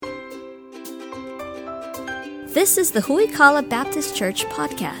This is the Huikala Baptist Church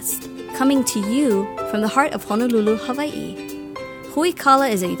podcast, coming to you from the heart of Honolulu, Hawaii.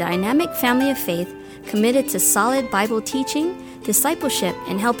 Huikala is a dynamic family of faith committed to solid Bible teaching, discipleship,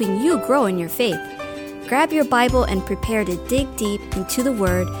 and helping you grow in your faith. Grab your Bible and prepare to dig deep into the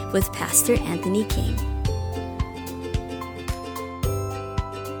Word with Pastor Anthony King.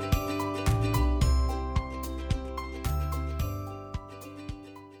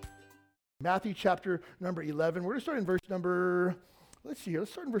 Matthew chapter number 11. We're going to start in verse number, let's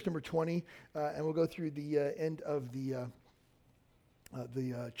start in verse number 20, and we'll go through the end of the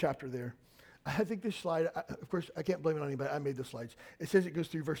chapter there. I think this slide, of course, I can't blame it on anybody. I made the slides. It says it goes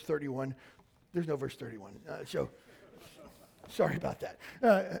through verse 31. There's no verse 31. So sorry about that.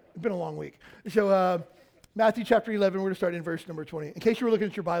 It's been a long week. So Matthew chapter 11, we're going to start in verse number 20. In case you were looking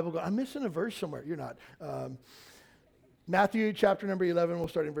at your Bible, I'm missing a verse somewhere. You're not. Matthew chapter number 11, we'll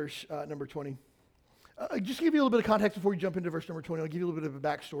start in verse number 20. Just to give you a little bit of context before we jump into verse number 20, I'll give you a little bit of a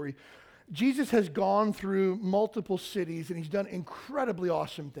backstory. Jesus has gone through multiple cities and he's done incredibly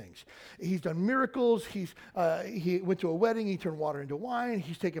awesome things. He's done miracles. He went to a wedding. He turned water into wine.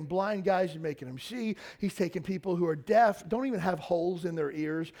 He's taken blind guys and making them see. He's taken people who are deaf, don't even have holes in their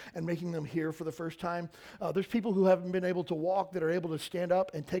ears, and making them hear for the first time. There's people who haven't been able to walk that are able to stand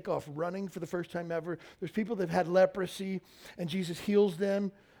up and take off running for the first time ever. There's people that have had leprosy and Jesus heals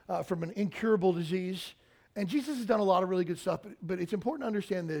them from an incurable disease. And Jesus has done a lot of really good stuff, but it's important to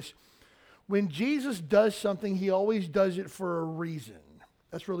understand this. When Jesus does something, he always does it for a reason.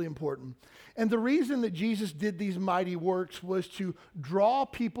 That's really important. And the reason that Jesus did these mighty works was to draw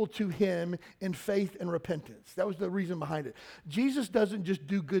people to him in faith and repentance. That was the reason behind it. Jesus doesn't just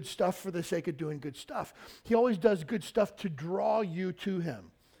do good stuff for the sake of doing good stuff. He always does good stuff to draw you to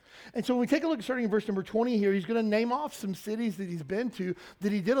him. And so when we take a look starting in verse number 20 here, he's going to name off some cities that he's been to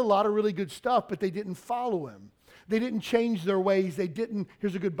that he did a lot of really good stuff, but they didn't follow him. They didn't change their ways. They didn't,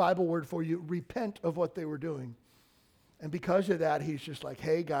 here's a good Bible word for you, repent of what they were doing. And because of that, he's just like,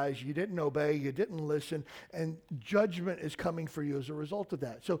 hey guys, you didn't obey, you didn't listen, and judgment is coming for you as a result of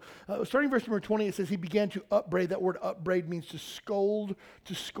that. So starting verse number 20, it says he began to upbraid. That word upbraid means to scold,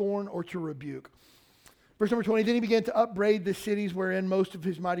 to scorn, or to rebuke. Verse number 20, then he began to upbraid the cities wherein most of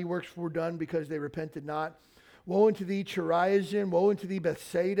his mighty works were done because they repented not. Woe unto thee, Chorazin, woe unto thee,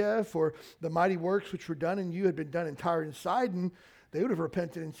 Bethsaida, for the mighty works which were done in you had been done in Tyre and Sidon. They would have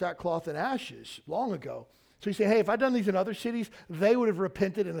repented in sackcloth and ashes long ago. So you say, hey, if I'd done these in other cities, they would have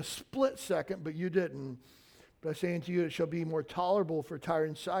repented in a split second, but you didn't. But I say unto you, it shall be more tolerable for Tyre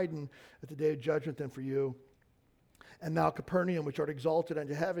and Sidon at the day of judgment than for you. And thou, Capernaum, which art exalted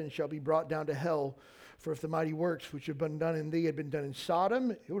unto heaven, shall be brought down to hell. For if the mighty works which have been done in thee had been done in Sodom,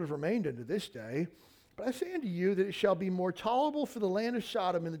 it would have remained unto this day. But I say unto you that it shall be more tolerable for the land of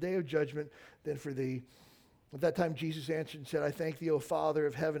Sodom in the day of judgment than for thee. At that time Jesus answered and said, I thank thee, O Father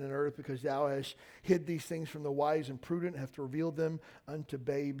of heaven and earth, because thou hast hid these things from the wise and prudent, and hast revealed them unto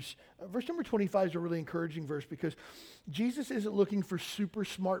babes. Verse number 25 is a really encouraging verse because Jesus isn't looking for super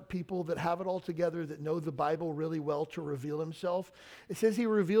smart people that have it all together, that know the Bible really well to reveal himself. It says he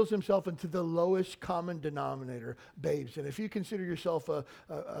reveals himself into the lowest common denominator, babes. And if you consider yourself a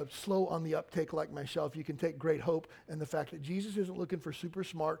slow on the uptake like myself, you can take great hope in the fact that Jesus isn't looking for super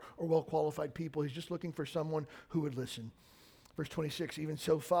smart or well-qualified people. He's just looking for someone who would listen. Verse 26, even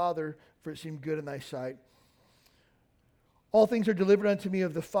so, Father, for it seemed good in thy sight. All things are delivered unto me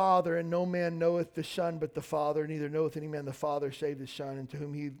of the Father, and no man knoweth the Son but the Father, neither knoweth any man the Father save the Son, and to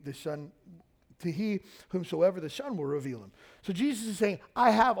he whomsoever the Son will reveal him. So Jesus is saying,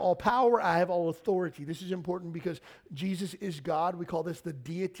 I have all power, I have all authority. This is important because Jesus is God. We call this the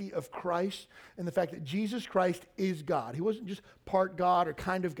deity of Christ, and the fact that Jesus Christ is God. He wasn't just part God or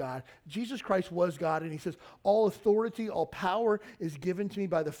kind of God. Jesus Christ was God, and he says, all authority, all power is given to me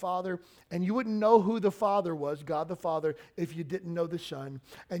by the Father, and you wouldn't know who the Father was, God the Father, if you didn't know the Son,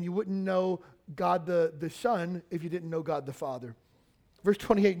 and you wouldn't know God the Son if you didn't know God the Father. Verse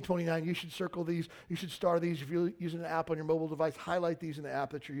 28 and 29, you should circle these. You should star these. If you're using an app on your mobile device, highlight these in the app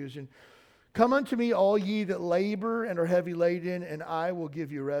that you're using. Come unto me, all ye that labor and are heavy laden, and I will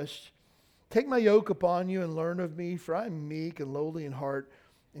give you rest. Take my yoke upon you and learn of me, for I am meek and lowly in heart,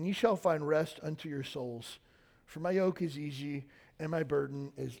 and ye shall find rest unto your souls. For my yoke is easy and my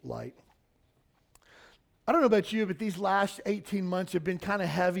burden is light. I don't know about you, but these last 18 months have been kind of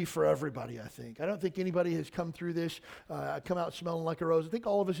heavy for everybody, I think. I don't think anybody has come through this, come out smelling like a rose. I think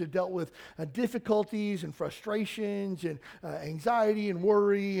all of us have dealt with difficulties and frustrations and anxiety and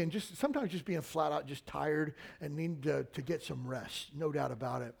worry and just sometimes just being flat out just tired and needing to get some rest, no doubt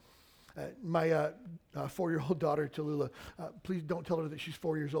about it. My 4-year-old daughter, Tallulah, please don't tell her that she's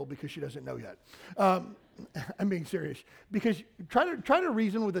 4 years old because she doesn't know yet. I'm being serious. Because try to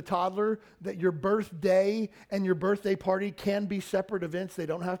reason with a toddler that your birthday and your birthday party can be separate events. They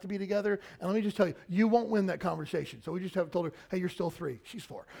don't have to be together. And let me just tell you, you won't win that conversation. So we just have told her, hey, you're still 3. She's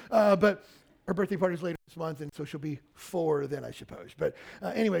 4. But her birthday party is later this month, and so she'll be 4 then, I suppose. But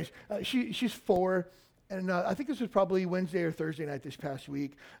anyways, she's 4. And I think this was probably Wednesday or Thursday night this past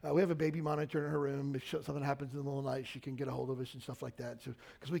week. We have a baby monitor in her room. If something happens in the middle of the night, she can get a hold of us and stuff like that. So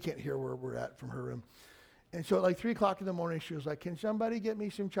because we can't hear where we're at from her room. And so at like 3 o'clock in the morning, she was like, can somebody get me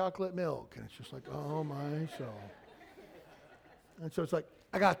some chocolate milk? And it's just like, oh my soul. And so it's like,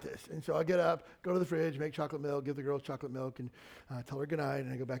 I got this. And so I get up, go to the fridge, make chocolate milk, give the girls chocolate milk, and tell her goodnight,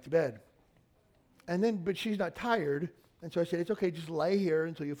 and I go back to bed. And then, but she's not tired. And so I said, it's okay, just lay here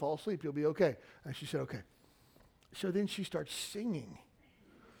until you fall asleep. You'll be okay. And she said, okay. So then she starts singing.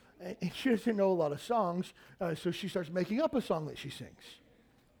 And she doesn't know a lot of songs, so she starts making up a song that she sings.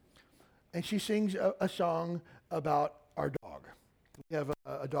 And she sings a song about our dog. We have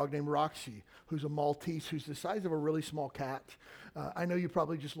a dog named Roxy, who's a Maltese, who's the size of a really small cat. I know you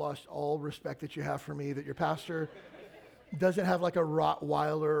probably just lost all respect that you have for me, that your pastor doesn't have like a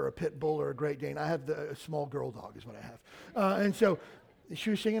Rottweiler or a Pit Bull or a Great Dane. I have a small girl dog is what I have. And so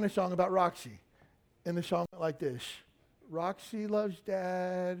she was singing a song about Roxy. And the song went like this. Roxy loves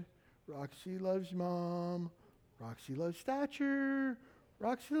Dad. Roxy loves Mom. Roxy loves Thatcher.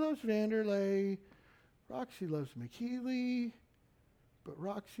 Roxy loves Vanderlei. Roxy loves McKeely. But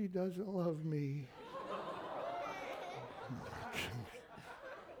Roxy doesn't love me.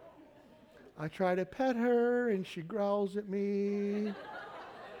 I try to pet her and she growls at me.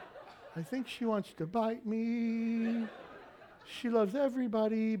 I think she wants to bite me. She loves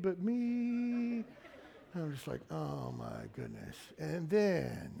everybody but me. I'm just like, oh my goodness. And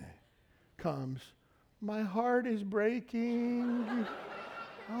then comes, my heart is breaking.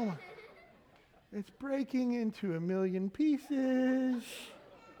 Oh my, it's breaking into a million pieces.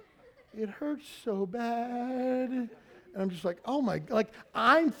 It hurts so bad. And I'm just like, oh my, like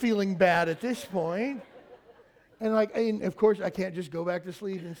I'm feeling bad at this point. And of course I can't just go back to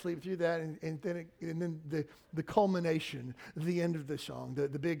sleep and sleep through that. And then the culmination, the end of the song,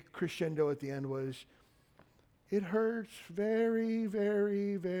 the big crescendo at the end was, it hurts very,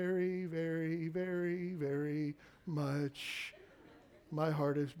 very, very, very, very, very much. My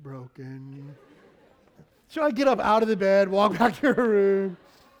heart is broken. So I get up out of the bed, walk back to her room.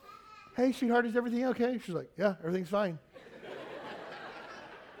 Hey, sweetheart, is everything okay? She's like, yeah, everything's fine.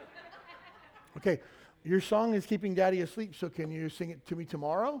 Okay, your song is keeping Daddy asleep, so can you sing it to me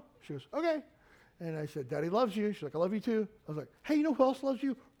tomorrow? She goes, okay. And I said, Daddy loves you. She's like, I love you too. I was like, hey, you know who else loves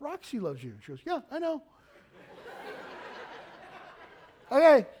you? Roxy loves you. She goes, yeah, I know.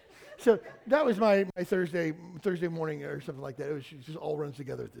 Okay. So that was my Thursday morning or something like that. It just all runs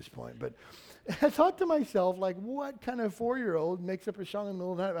together at this point. But I thought to myself, like, what kind of 4-year-old makes up a song in the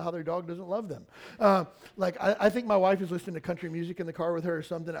middle of the night about how their dog doesn't love them? I think my wife is listening to country music in the car with her or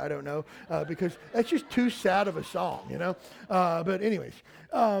something. I don't know, because that's just too sad of a song, you know? But anyways,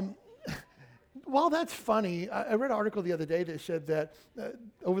 while that's funny, I read an article the other day that said that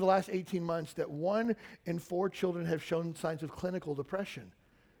over the last 18 months that 1 in 4 children have shown signs of clinical depression.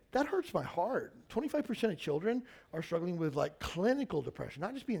 That hurts my heart. 25% of children are struggling with like clinical depression,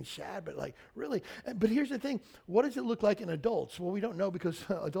 not just being sad, but like really. But here's the thing. What does it look like in adults? Well, we don't know because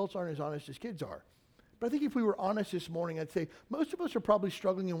adults aren't as honest as kids are. But I think if we were honest this morning, I'd say most of us are probably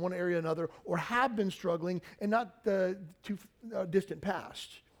struggling in one area or another or have been struggling and not the too distant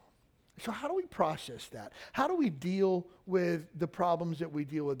past. So how do we process that? How do we deal with the problems that we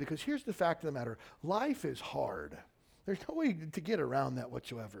deal with? Because here's the fact of the matter. Life is hard. There's no way to get around that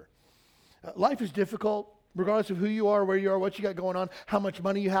whatsoever. Life is difficult, regardless of who you are, where you are, what you got going on, how much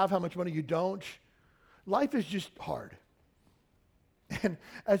money you have, how much money you don't. Life is just hard. And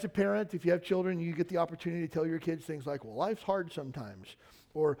as a parent, if you have children, you get the opportunity to tell your kids things like, well, life's hard sometimes.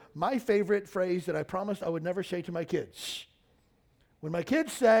 Or my favorite phrase that I promised I would never say to my kids. When my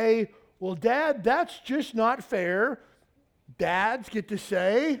kids say, well, Dad, that's just not fair, dads get to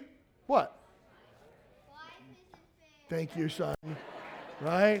say, what? Thank you, son.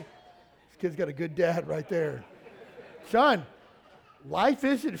 Right? This kid's got a good dad right there. Son, life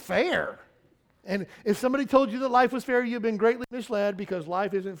isn't fair. And if somebody told you that life was fair, you've been greatly misled because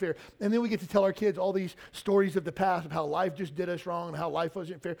life isn't fair. And then we get to tell our kids all these stories of the past of how life just did us wrong and how life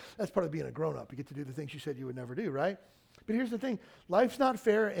wasn't fair. That's part of being a grown-up. You get to do the things you said you would never do, right? But here's the thing. Life's not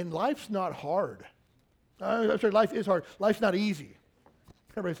fair and life's not hard. I'm sorry, life is hard. Life's not easy.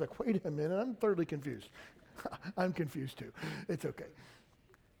 Everybody's like, wait a minute, I'm thoroughly confused. I'm confused too. It's okay.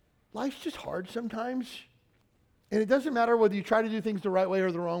 life's just hard sometimes. And it doesn't matter whether you try to do things the right way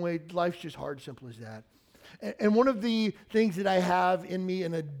or the wrong way. Life's just hard, simple as that. And one of the things that I have in me,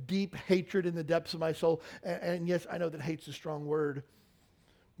 in a deep hatred in the depths of my soul, and yes, I know that hate's a strong word,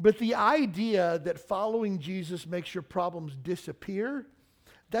 but the idea that following Jesus makes your problems disappear,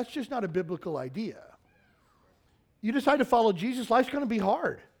 that's just not a biblical idea. You decide to follow Jesus, life's going to be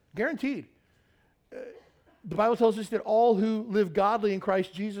hard, guaranteed. The Bible tells us that all who live godly in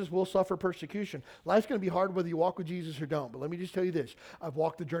Christ Jesus will suffer persecution. Life's going to be hard whether you walk with Jesus or don't. But let me just tell you this. I've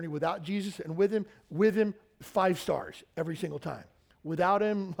walked the journey without Jesus and with him, 5 stars every single time. Without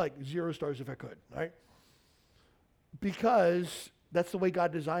him, like 0 stars if I could, right? Because that's the way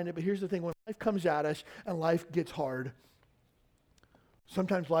God designed it. But here's the thing. When life comes at us and life gets hard,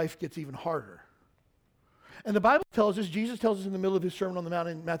 sometimes life gets even harder. And the Bible tells us, Jesus tells us in the middle of his Sermon on the Mount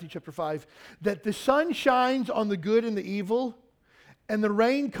in Matthew chapter 5, that the sun shines on the good and the evil, and the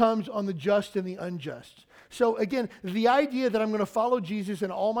rain comes on the just and the unjust. So again, the idea that I'm going to follow Jesus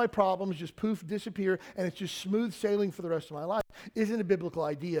and all my problems just poof, disappear, and it's just smooth sailing for the rest of my life isn't a biblical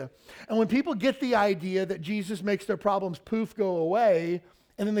idea. And when people get the idea that Jesus makes their problems poof, go away,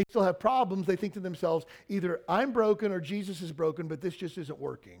 and then they still have problems, they think to themselves, either I'm broken or Jesus is broken, but this just isn't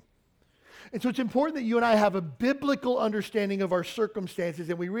working. And so it's important that you and I have a biblical understanding of our circumstances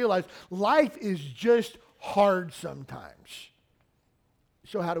and we realize life is just hard sometimes.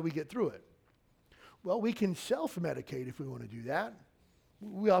 So how do we get through it? Well, we can self-medicate if we want to do that.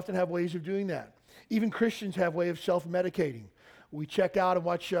 We often have ways of doing that. Even Christians have a way of self-medicating. We check out and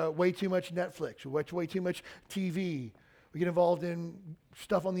watch way too much Netflix. We watch way too much TV. We get involved in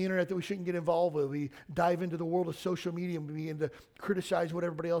stuff on the internet that we shouldn't get involved with. We dive into the world of social media and we begin to criticize what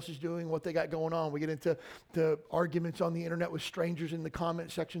everybody else is doing, what they got going on. We get into arguments on the internet with strangers in the comment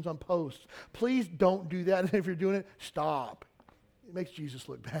sections on posts. Please don't do that. And if you're doing it, stop. It makes Jesus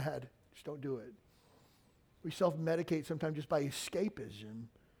look bad. Just don't do it. We self-medicate sometimes just by escapism.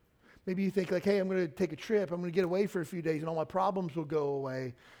 Maybe you think like, hey, I'm going to take a trip. I'm going to get away for a few days and all my problems will go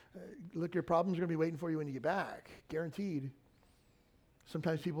away. Look, your problems are going to be waiting for you when you get back. Guaranteed.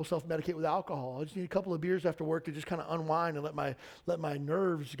 Sometimes people self-medicate with alcohol. I just need a couple of beers after work to just kind of unwind and let my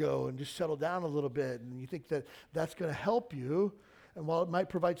nerves go and just settle down a little bit. And you think that that's going to help you. And while it might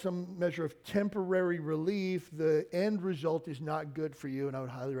provide some measure of temporary relief, the end result is not good for you. And I would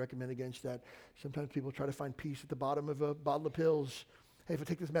highly recommend against that. Sometimes people try to find peace at the bottom of a bottle of pills. Hey, if I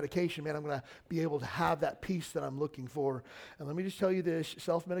take this medication, man, I'm going to be able to have that peace that I'm looking for. And let me just tell you this,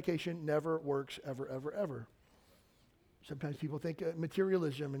 self-medication never works ever, ever, ever. Sometimes people think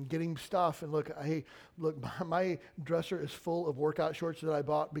materialism and getting stuff. And look, my dresser is full of workout shorts that I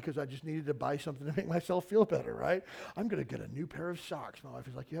bought because I just needed to buy something to make myself feel better, right? I'm going to get a new pair of socks. My wife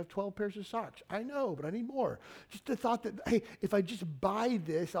is like, you have 12 pairs of socks. I know, but I need more. Just the thought that, hey, if I just buy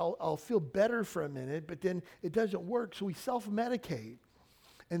this, I'll feel better for a minute, but then it doesn't work. So we self-medicate.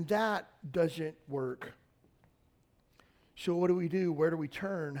 And that doesn't work. So what do we do? Where do we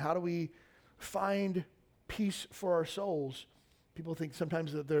turn? How do we find peace for our souls? People think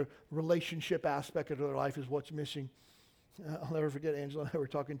sometimes that the relationship aspect of their life is what's missing. I'll never forget, Angela and I were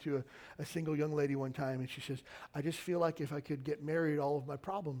talking to a single young lady one time, and she says, I just feel like if I could get married, all of my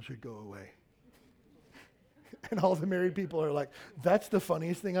problems would go away. And all the married people are like, that's the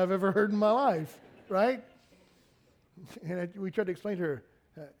funniest thing I've ever heard in my life, right? And we tried to explain to her,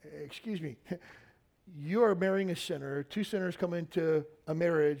 excuse me, you are marrying a sinner. 2 sinners come into a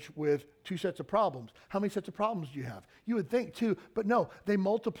marriage with 2 sets of problems. How many sets of problems do you have? You would think 2, but no, they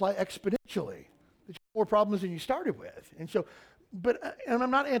multiply exponentially. There's more problems than you started with. And so, and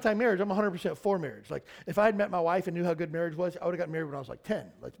I'm not anti-marriage. I'm 100% for marriage. Like, if I had met my wife and knew how good marriage was, I would have gotten married when I was like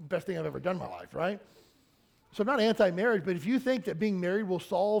 10. That's the best thing I've ever done in my life, right? So I'm not anti-marriage, but if you think that being married will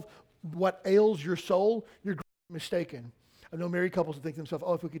solve what ails your soul, you're mistaken. I know married couples that think to themselves,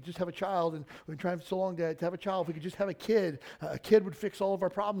 oh, if we could just have a child, and we've been trying for so long to have a child, if we could just have a kid would fix all of our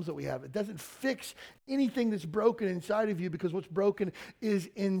problems that we have. It doesn't fix anything that's broken inside of you because what's broken is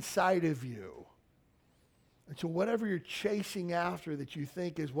inside of you. And so whatever you're chasing after that you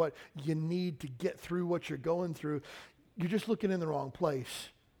think is what you need to get through what you're going through, you're just looking in the wrong place.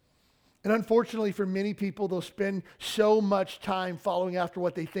 And unfortunately for many people, they'll spend so much time following after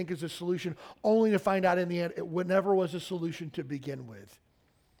what they think is a solution, only to find out in the end it never was a solution to begin with.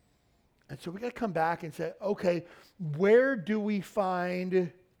 And so we got to come back and say, okay, where do we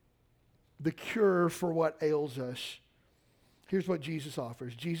find the cure for what ails us? Here's what Jesus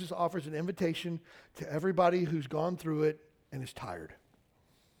offers. Jesus offers an invitation to everybody who's gone through it and is tired.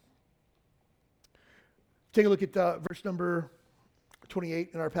 Take a look at verse number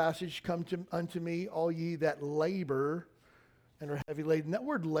 28 in our passage. Come unto me, all ye that labor and are heavy laden. That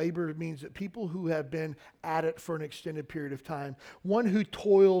word labor means that people who have been at it for an extended period of time. One who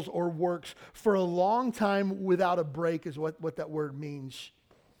toils or works for a long time without a break is what that word means.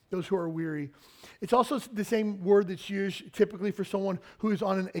 Those who are weary. It's also the same word that's used typically for someone who is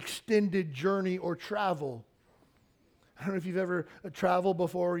on an extended journey or travel. I don't know if you've ever traveled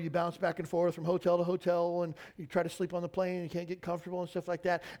before. You bounce back and forth from hotel to hotel and you try to sleep on the plane and you can't get comfortable and stuff like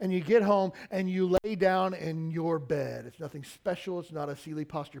that. And you get home and you lay down in your bed. It's nothing special. It's not a Sealy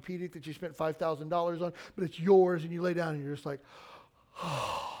Posturepedic that you spent $5,000 on, but it's yours, and you lay down and you're just like,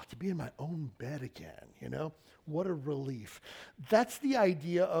 oh, to be in my own bed again, you know? What a relief. That's the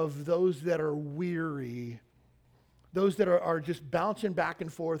idea of those that are weary, those that are just bouncing back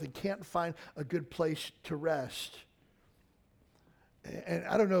and forth and can't find a good place to rest. And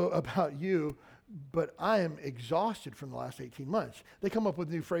I don't know about you, but I am exhausted from the last 18 months. They come up with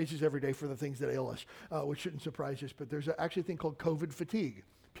new phrases every day for the things that ail us, which shouldn't surprise us, but there's actually a thing called COVID fatigue.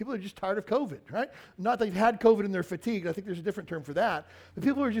 People are just tired of COVID, right? Not that they've had COVID and they're fatigued. I think there's a different term for that. But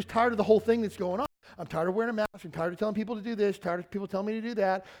people are just tired of the whole thing that's going on. I'm tired of wearing a mask. I'm tired of telling people to do this. Tired of people telling me to do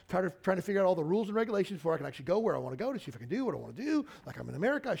that. Tired of trying to figure out all the rules and regulations before I can actually go where I want to go to see if I can do what I want to do. Like I'm in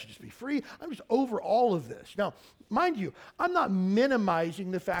America, I should just be free. I'm just over all of this. Now, mind you, I'm not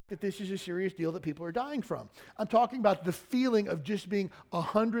minimizing the fact that this is a serious deal that people are dying from. I'm talking about the feeling of just being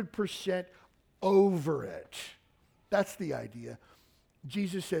 100% over it. That's the idea.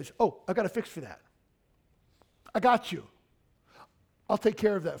 Jesus says, oh, I've got a fix for that. I got you. I'll take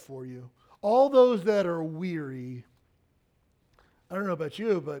care of that for you. All those that are weary, I don't know about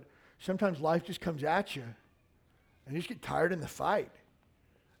you, but sometimes life just comes at you and you just get tired in the fight.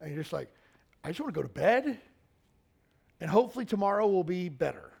 And you're just like, I just want to go to bed and hopefully tomorrow will be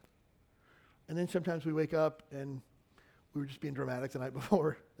better. And then sometimes we wake up and we were just being dramatic the night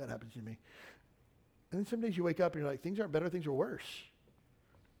before. That happens to me. And then some days you wake up and you're like, things aren't better, things are worse.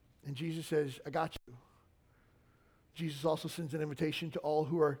 And Jesus says, I got you. Jesus also sends an invitation to all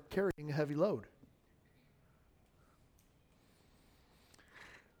who are carrying a heavy load.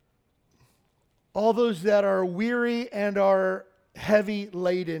 All those that are weary and are heavy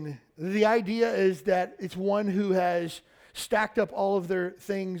laden. The idea is that it's one who has stacked up all of their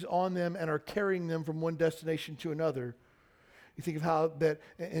things on them and are carrying them from one destination to another. You think of how that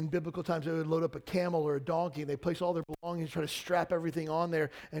in biblical times they would load up a camel or a donkey and they place all their belongings, try to strap everything on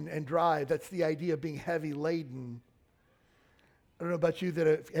there and drive. That's the idea of being heavy laden. I don't know about you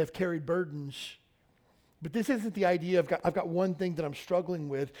that have carried burdens, but this isn't the idea of I've got one thing that I'm struggling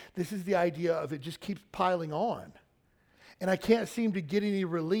with. This is the idea of it just keeps piling on. And I can't seem to get any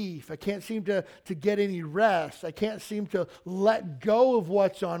relief. I can't seem to get any rest. I can't seem to let go of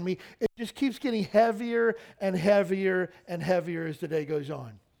what's on me. It just keeps getting heavier and heavier and heavier as the day goes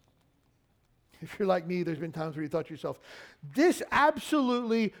on. If you're like me, there's been times where you thought to yourself, this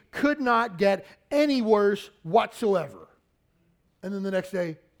absolutely could not get any worse whatsoever. And then the next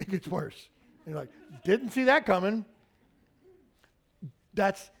day, it gets worse. And you're like, didn't see that coming.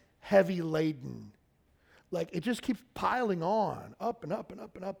 That's heavy laden. Like, it just keeps piling on, up and up and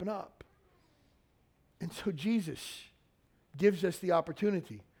up and up and up. And so Jesus gives us the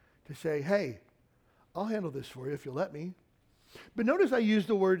opportunity to say, hey, I'll handle this for you if you'll let me. But notice I use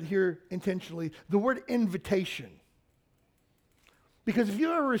the word here intentionally, the word invitation. Because if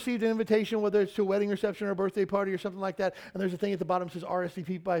you ever received an invitation, whether it's to a wedding reception or a birthday party or something like that, and there's a thing at the bottom that says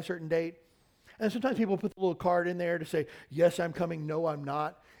RSVP by a certain date, and sometimes people put the little card in there to say, yes, I'm coming, no, I'm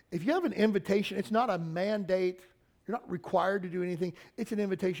not. If you have an invitation, it's not a mandate. You're not required to do anything. It's an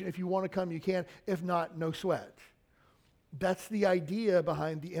invitation. If you want to come, you can. If not, no sweat. That's the idea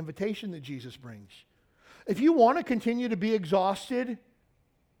behind the invitation that Jesus brings. If you want to continue to be exhausted,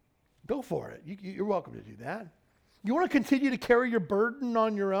 go for it. You're welcome to do that. You want to continue to carry your burden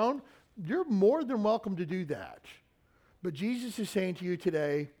on your own? You're more than welcome to do that. But Jesus is saying to you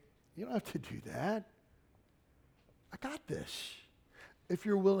today, you don't have to do that. I got this. If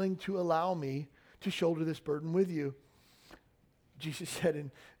you're willing to allow me to shoulder this burden with you. Jesus said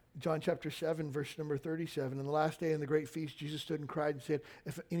in John chapter 7, verse number 37, on the last day in the great feast, Jesus stood and cried and said,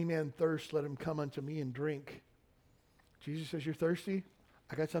 if any man thirst, let him come unto me and drink. Jesus says, you're thirsty?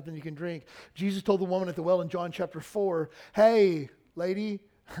 I got something you can drink. Jesus told the woman at the well in John chapter 4, hey, lady,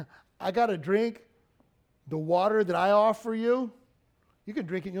 I got a drink. The water that I offer you, you can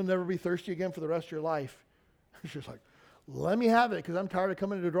drink it and you'll never be thirsty again for the rest of your life. She's like, let me have it because I'm tired of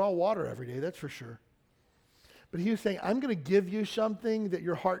coming to draw water every day, that's for sure. But he was saying, I'm going to give you something that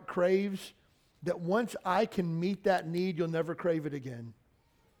your heart craves, that once I can meet that need, you'll never crave it again.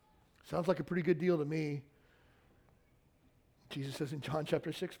 Sounds like a pretty good deal to me. Jesus says in John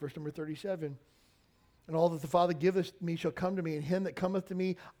chapter 6, verse number 37, And all that the Father giveth me shall come to me, and him that cometh to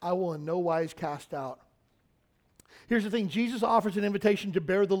me I will in no wise cast out. Here's the thing. Jesus offers an invitation to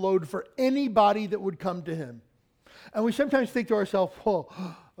bear the load for anybody that would come to him. And we sometimes think to ourselves,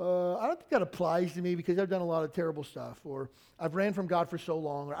 I don't think that applies to me because I've done a lot of terrible stuff, or I've ran from God for so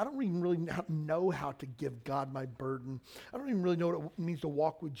long, or I don't even really know how to give God my burden. I don't even really know what it means to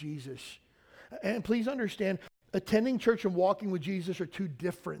walk with Jesus. And please understand, attending church and walking with Jesus are two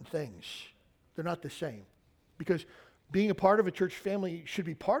different things. They're not the same. Because being a part of a church family should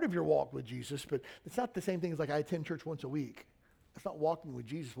be part of your walk with Jesus, but it's not the same thing as like I attend church once a week. That's not walking with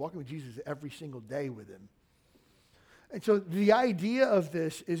Jesus. Walking with Jesus is every single day with him. And so the idea of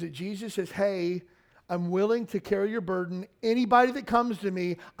this is that Jesus says, hey, I'm willing to carry your burden. Anybody that comes to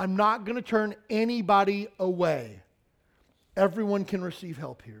me, I'm not going to turn anybody away. Everyone can receive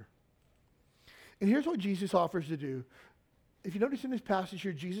help here. And here's what Jesus offers to do. If you notice in this passage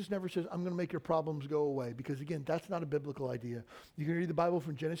here, Jesus never says, I'm going to make your problems go away. Because again, that's not a biblical idea. You can read the Bible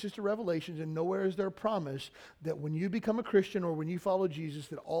from Genesis to Revelations, and nowhere is there a promise that when you become a Christian or when you follow Jesus,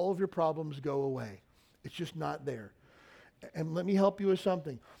 that all of your problems go away. It's just not there. And let me help you with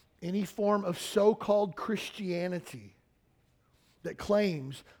something. Any form of so-called Christianity that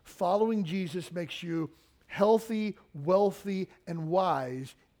claims following Jesus makes you healthy, wealthy, and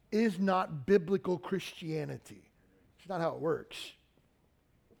wise is not biblical Christianity. It's not how it works.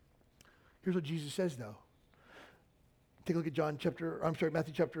 Here's what Jesus says, though. Take a look at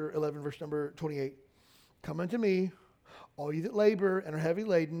Matthew chapter 11, verse number 28. Come unto me, all you that labor and are heavy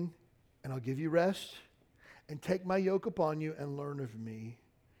laden, and I'll give you rest. And take my yoke upon you and learn of me.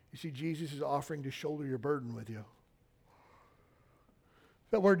 You see, Jesus is offering to shoulder your burden with you.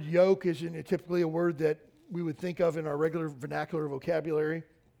 That word yoke isn't typically a word that we would think of in our regular vernacular vocabulary.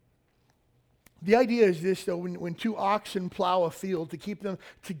 The idea is this, though, when two oxen plow a field, to keep them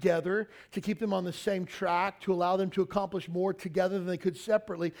together, to keep them on the same track, to allow them to accomplish more together than they could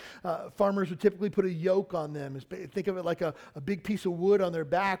separately, farmers would typically put a yoke on them. Think of it like a big piece of wood on their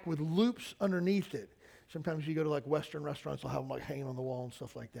back with loops underneath it. Sometimes you go to like Western restaurants, they'll have them like hanging on the wall and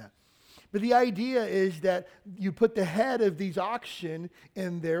stuff like that. But the idea is that you put the head of these oxen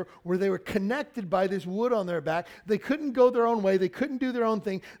in there where they were connected by this wood on their back. They couldn't go their own way. They couldn't do their own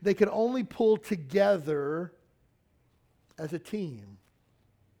thing. They could only pull together as a team.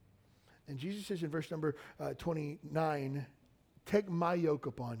 And Jesus says in verse number 29, take my yoke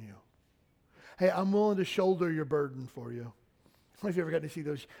upon you. Hey, I'm willing to shoulder your burden for you. I don't know if you ever got to see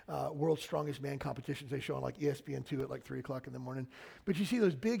those World's Strongest Man competitions they show on like ESPN2 at like 3 o'clock in the morning. But you see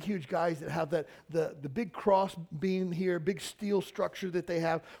those big, huge guys that have the big cross beam here, big steel structure that they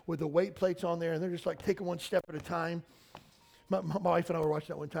have with the weight plates on there, and they're just like taking one step at a time. My wife and I were watching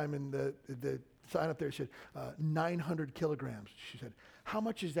that one time, and the sign up there said 900 kilograms. She said, how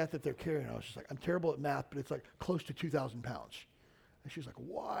much is that they're carrying? I was just like, I'm terrible at math, but it's like close to 2,000 pounds. And she was like,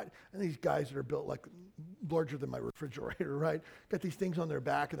 what? And these guys that are built like larger than my refrigerator, right? Got these things on their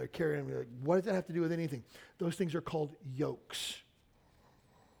back and they're carrying them. Like, what does that have to do with anything? Those things are called yokes.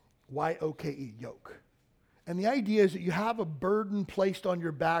 Y-O-K-E, yoke. And the idea is that you have a burden placed on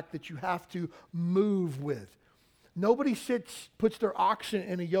your back that you have to move with. Nobody puts their oxen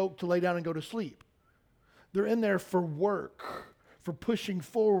in a yoke to lay down and go to sleep. They're in there for work, for pushing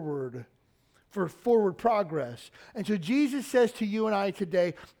forward, for forward progress. And so Jesus says to you and I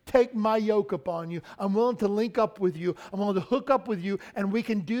today, take my yoke upon you. I'm willing to link up with you. I'm willing to hook up with you, and we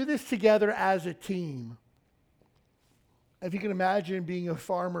can do this together as a team. If you can imagine being a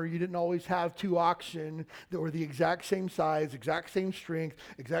farmer, you didn't always have two oxen that were the exact same size, exact same strength,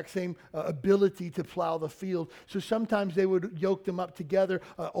 exact same ability to plow the field. So sometimes they would yoke them up together,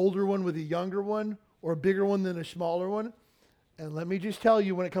 an older one with a younger one, or a bigger one than a smaller one. And let me just tell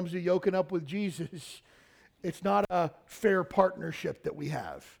you, when it comes to yoking up with Jesus, it's not a fair partnership that we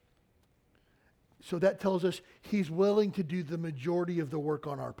have. So that tells us he's willing to do the majority of the work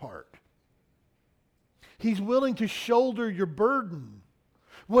on our part. He's willing to shoulder your burden.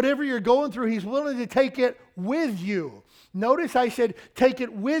 Whatever you're going through, he's willing to take it with you. Notice I said, take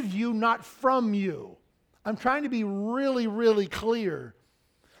it with you, not from you. I'm trying to be really, really clear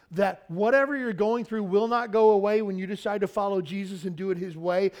that whatever you're going through will not go away when you decide to follow Jesus and do it his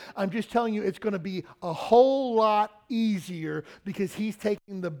way. I'm just telling you, it's going to be a whole lot easier because he's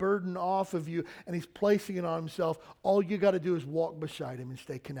taking the burden off of you and he's placing it on himself. All you got to do is walk beside him and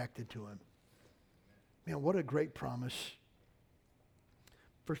stay connected to him. Man, what a great promise.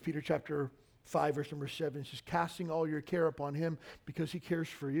 1 Peter chapter 5, verse number 7 says, casting all your care upon him because he cares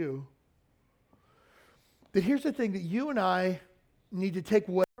for you. But here's the thing, that you and I need to take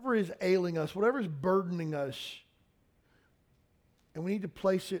whatever is ailing us, whatever is burdening us, and we need to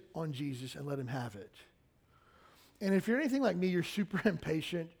place it on Jesus and let him have it. And if you're anything like me, you're super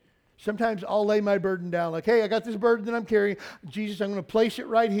impatient. Sometimes I'll lay my burden down like, hey, I got this burden that I'm carrying. Jesus, I'm going to place it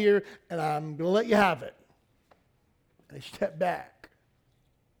right here, and I'm going to let you have it. And I step back.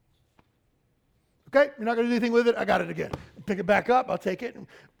 Okay, you're not going to do anything with it. I got it again. Pick it back up. I'll take it.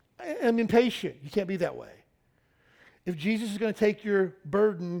 I'm impatient. You can't be that way. If Jesus is going to take your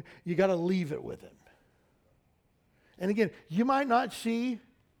burden, you got to leave it with him. And again, you might not see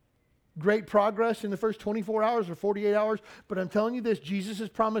great progress in the first 24 hours or 48 hours, but I'm telling you this, Jesus has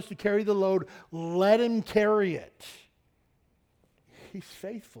promised to carry the load. Let him carry it. He's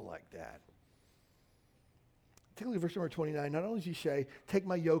faithful like that. Take a look at verse number 29. Not only does he say, take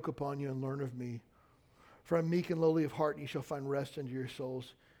my yoke upon you and learn of me, for I'm meek and lowly of heart, and you shall find rest unto your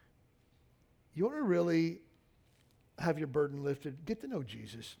souls. You want to really have your burden lifted? Get to know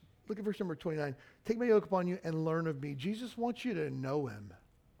Jesus. Look at verse number 29. Take my yoke upon you and learn of me. Jesus wants you to know him.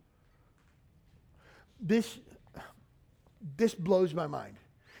 This blows my mind.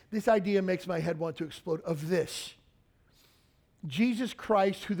 This idea makes my head want to explode of this. Jesus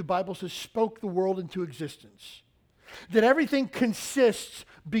Christ, who the Bible says spoke the world into existence. That everything consists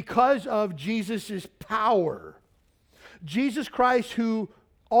because of Jesus' power. Jesus Christ, who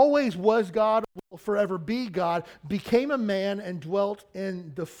always was God, will forever be God, became a man and dwelt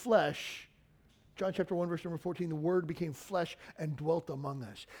in the flesh. John chapter 1, verse number 14, the Word became flesh and dwelt among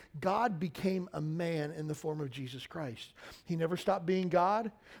us. God became a man in the form of Jesus Christ. He never stopped being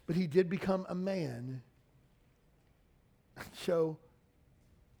God, but he did become a man. So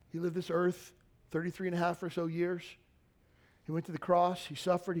he lived this earth 33 and a half or so years. He went to the cross, he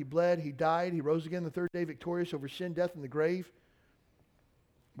suffered, he bled, he died, he rose again the third day victorious over sin, death, and the grave.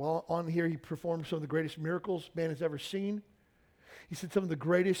 While on here, he performed some of the greatest miracles man has ever seen. He said some of the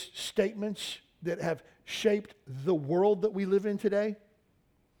greatest statements that have shaped the world that we live in today.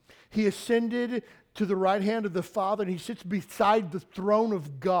 He ascended to the right hand of the Father, and he sits beside the throne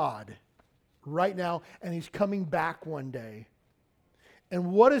of God right now, and he's coming back one day.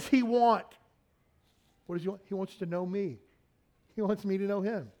 And what does he want? What does he want? He wants to know me. He wants me to know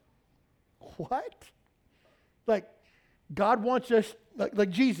him. What? Like, God wants us, like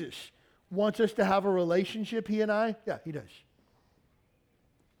Jesus wants us to have a relationship, he and I? Yeah, he does.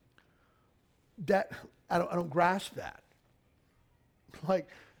 That I don't grasp that. Like,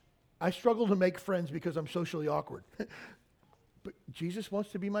 I struggle to make friends because I'm socially awkward. But Jesus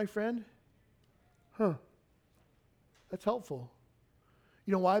wants to be my friend? Huh. That's helpful.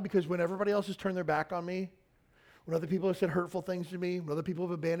 You know why? Because when everybody else has turned their back on me, when other people have said hurtful things to me, when other people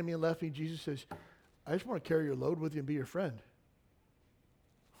have abandoned me and left me, Jesus says, I just want to carry your load with you and be your friend.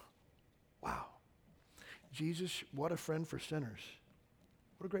 Wow. Jesus, what a friend for sinners.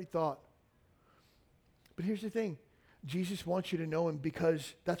 What a great thought. But here's the thing. Jesus wants you to know him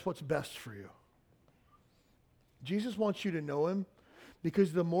because that's what's best for you. Jesus wants you to know him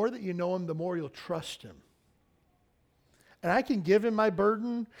because the more that you know him, the more you'll trust him. And I can give him my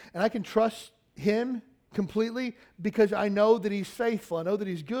burden and I can trust him completely because I know that he's faithful. I know that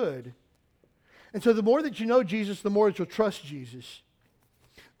he's good. And so the more that you know Jesus, the more that you'll trust Jesus.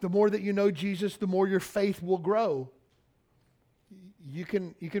 The more that you know Jesus, the more your faith will grow. You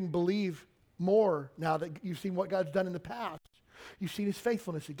can believe more now that you've seen what God's done in the past. You've seen his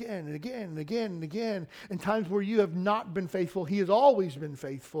faithfulness again and again and again and again. In times where you have not been faithful, he has always been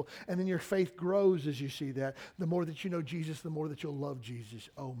faithful. And then your faith grows as you see that. The more that you know Jesus, the more that you'll love Jesus.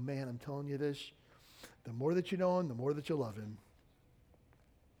 Oh man, I'm telling you this. The more that you know him, the more that you'll love him.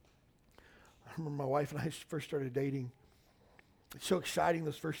 I remember my wife and I first started dating. It's so exciting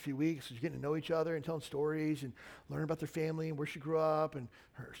those first few weeks. Just getting to know each other and telling stories and learning about their family and where she grew up and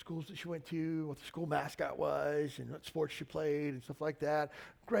her schools that she went to, what the school mascot was and what sports she played and stuff like that.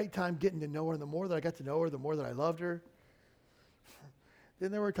 Great time getting to know her. And the more that I got to know her, the more that I loved her.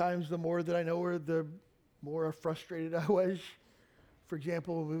 Then there were times the more that I know her, the more frustrated I was. For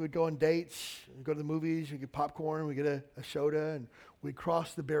example, we would go on dates, we'd go to the movies, we'd get popcorn, we'd get a soda, and we'd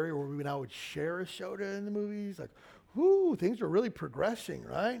cross the barrier where we now would share a soda in the movies. Like, whoo, things were really progressing,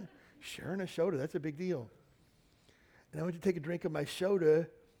 right? Sharing a soda, that's a big deal. And I went to take a drink of my soda,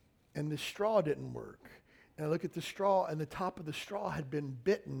 and the straw didn't work. And I look at the straw, and the top of the straw had been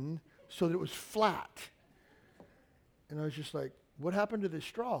bitten so that it was flat. And I was just like, what happened to this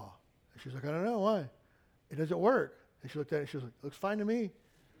straw? And she was like, I don't know, why? It doesn't work. And she looked at it and she was like, looks fine to me.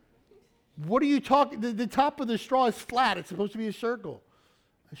 What are you talking? The top of the straw is flat. It's supposed to be a circle.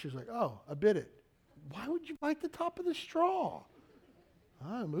 And she was like, oh, I bit it. Why would you bite the top of the straw?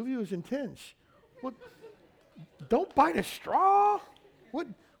 The movie was intense. What? Don't bite a straw? What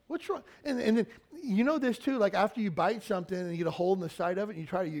What's wrong? And then you know this too, like after you bite something and you get a hole in the side of it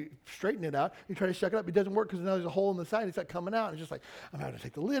and you straighten it out, you try to suck it up, it doesn't work because now there's a hole in the side, it's like coming out. And it's just like, I'm having to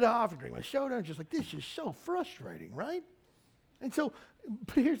take the lid off and drink my soda. It's just like, this is so frustrating, right? And so,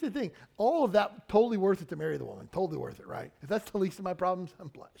 but here's the thing, all of that, totally worth it to marry the woman, totally worth it, right? If that's the least of my problems, I'm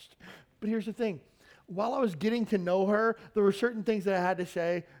blessed. But here's the thing, while I was getting to know her, there were certain things that I had to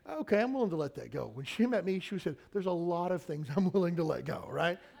say, okay, I'm willing to let that go. When she met me, she said, there's a lot of things I'm willing to let go,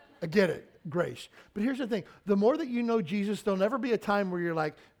 right? I get it, grace. But here's the thing, the more that you know Jesus, there'll never be a time where you're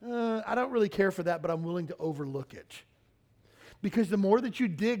like, I don't really care for that, but I'm willing to overlook it. Because the more that you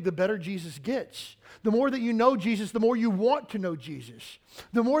dig, the better Jesus gets. The more that you know Jesus, the more you want to know Jesus.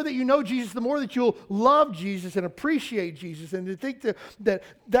 The more that you know Jesus, the more that you'll love Jesus and appreciate Jesus. And to think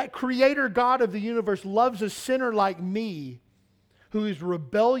that creator God of the universe loves a sinner like me, who is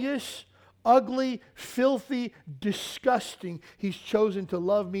rebellious, ugly, filthy, disgusting. He's chosen to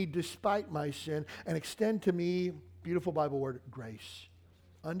love me despite my sin and extend to me, beautiful Bible word, grace.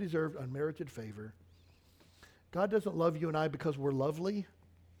 Undeserved, unmerited favor. God doesn't love you and I because we're lovely.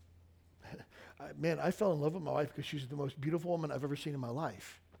 Man, I fell in love with my wife because she's the most beautiful woman I've ever seen in my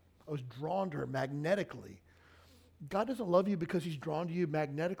life. I was drawn to her magnetically. God doesn't love you because he's drawn to you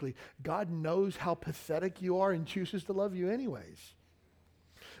magnetically. God knows how pathetic you are and chooses to love you anyways.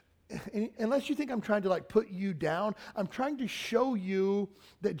 And unless you think I'm trying to like put you down, I'm trying to show you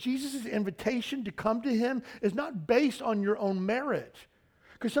that Jesus' invitation to come to him is not based on your own merit.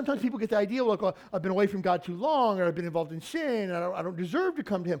 Because sometimes people get the idea, like, well, I've been away from God too long, or I've been involved in sin, and I don't deserve to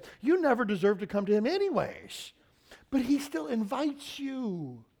come to him. You never deserve to come to him anyways. But he still invites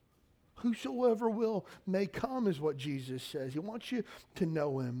you. Whosoever will may come is what Jesus says. He wants you to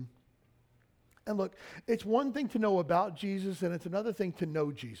know him. And look, it's one thing to know about Jesus, and it's another thing to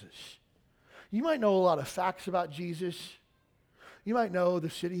know Jesus. You might know a lot of facts about Jesus. You might know the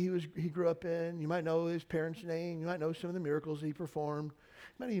city he grew up in. You might know his parents' name. You might know some of the miracles he performed.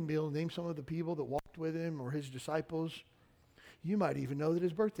 You might even be able to name some of the people that walked with him or his disciples. You might even know that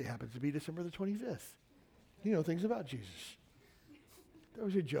his birthday happens to be December the 25th. You know things about Jesus. That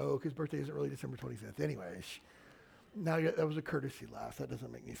was a joke. His birthday isn't really December 25th. Anyways, now that was a courtesy laugh. That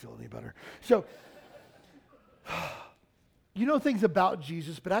doesn't make me feel any better. So, you know things about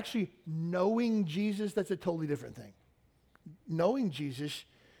Jesus, but actually knowing Jesus, that's a totally different thing. Knowing Jesus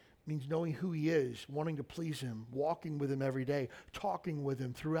means knowing who he is, wanting to please him, walking with him every day, talking with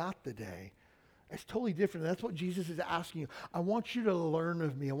him throughout the day. It's totally different. That's what Jesus is asking you. I want you to learn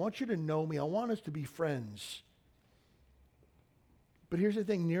of me. I want you to know me. I want us to be friends. But here's the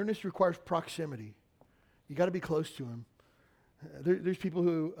thing. Nearness requires proximity. You got to be close to him. There's people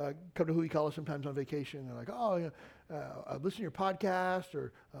who come to Hui Kala sometimes on vacation. They're like, oh, I listen to your podcast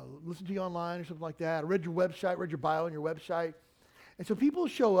or listen to you online or something like that. I read your website, read your bio on your website. And so people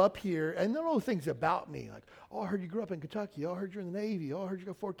show up here and they know things about me. Like, oh, I heard you grew up in Kentucky. Oh, I heard you're in the Navy. Oh, I heard you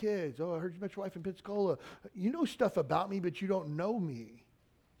got 4 kids. Oh, I heard you met your wife in Pensacola. You know stuff about me, but you don't know me.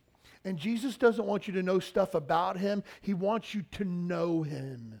 And Jesus doesn't want you to know stuff about him. He wants you to know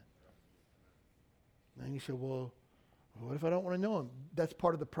him. And you say, well, what if I don't want to know him? That's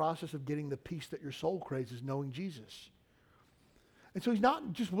part of the process of getting the peace that your soul craves, is knowing Jesus. And so he's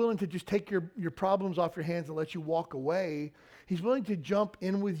not just willing to just take your problems off your hands and let you walk away. He's willing to jump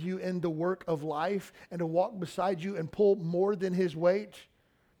in with you in the work of life and to walk beside you and pull more than his weight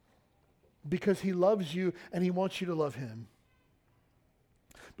because he loves you and he wants you to love him.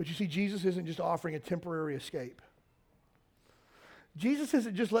 But you see, Jesus isn't just offering a temporary escape. Jesus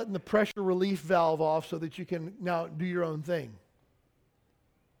isn't just letting the pressure relief valve off so that you can now do your own thing.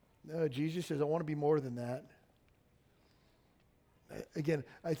 No, Jesus says, I want to be more than that. Again,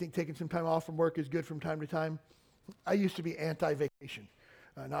 I think taking some time off from work is good from time to time. I used to be anti-vacation.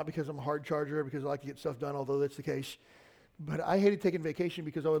 Not because I'm a hard charger, because I like to get stuff done, although that's the case. But I hated taking vacation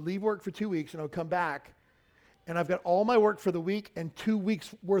because I would leave work for 2 weeks and I would come back and I've got all my work for the week and 2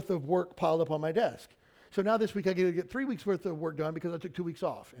 weeks worth of work piled up on my desk. So now this week I get 3 weeks worth of work done because I took 2 weeks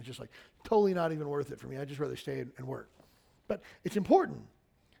off. It's just like totally not even worth it for me. I'd just rather stay and work. But it's important.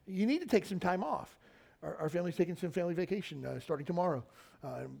 You need to take some time off. Our family's taking some family vacation starting tomorrow.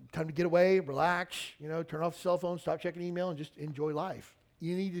 Time to get away, relax, turn off the cell phone, stop checking email, and just enjoy life.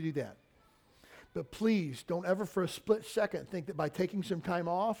 You need to do that. But please, don't ever for a split second think that by taking some time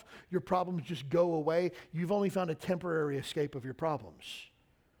off, your problems just go away. You've only found a temporary escape of your problems.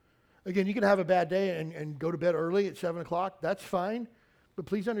 Again, you can have a bad day and go to bed early at 7 o'clock. That's fine. But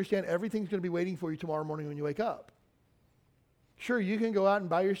please understand, everything's going to be waiting for you tomorrow morning when you wake up. Sure, you can go out and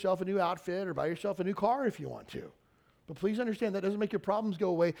buy yourself a new outfit or buy yourself a new car if you want to. But please understand that doesn't make your problems go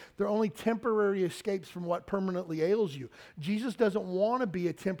away. They're only temporary escapes from what permanently ails you. Jesus doesn't want to be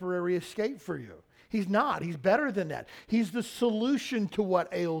a temporary escape for you. He's not. He's better than that. He's the solution to what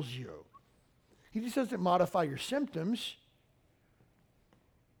ails you. He just doesn't modify your symptoms.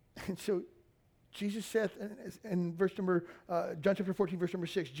 And so Jesus said in John chapter 14, verse number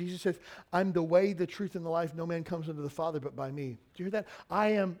 6, Jesus says, I'm the way, the truth, and the life. No man comes unto the Father but by me. Do you hear that? I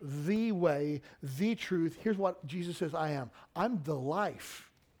am the way, the truth. Here's what Jesus says I am. I'm the life.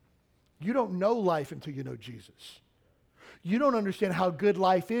 You don't know life until you know Jesus. You don't understand how good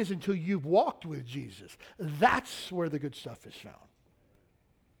life is until you've walked with Jesus. That's where the good stuff is found.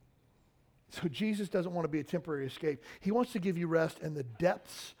 So Jesus doesn't want to be a temporary escape. He wants to give you rest in the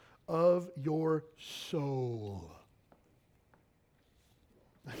depths of your soul.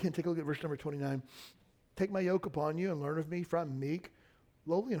 Again, take a look at verse number 29. Take my yoke upon you and learn of me, for I'm meek,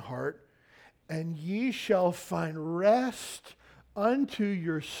 lowly in heart, and ye shall find rest unto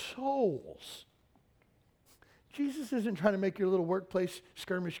your souls. Jesus isn't trying to make your little workplace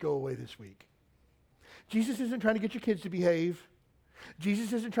skirmish go away this week. Jesus isn't trying to get your kids to behave.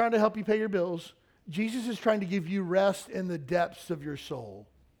 Jesus isn't trying to help you pay your bills. Jesus is trying to give you rest in the depths of your soul.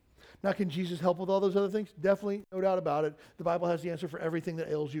 Now, can Jesus help with all those other things? Definitely, no doubt about it. The Bible has the answer for everything that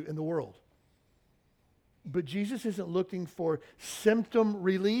ails you in the world. But Jesus isn't looking for symptom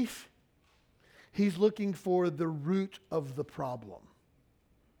relief. He's looking for the root of the problem.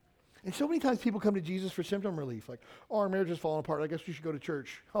 And so many times people come to Jesus for symptom relief, like, oh, our marriage is falling apart. I guess we should go to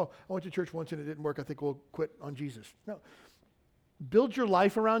church. Oh, I went to church once and it didn't work. I think we'll quit on Jesus. No. Build your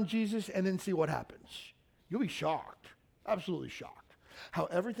life around Jesus and then see what happens. You'll be shocked, absolutely shocked. How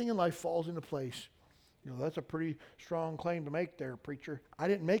everything in life falls into place. You know, that's a pretty strong claim to make there, preacher. I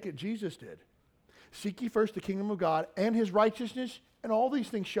didn't make it, Jesus did. Seek ye first the kingdom of God and his righteousness, and all these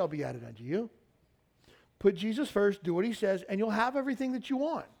things shall be added unto you. Put Jesus first, do what he says, and you'll have everything that you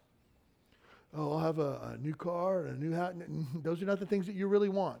want. Oh, I'll have a new car and a new house. Those are not the things that you really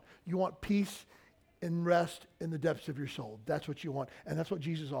want. You want peace and rest in the depths of your soul. That's what you want, and that's what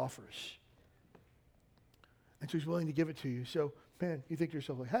Jesus offers. And so he's willing to give it to you. So, man, you think to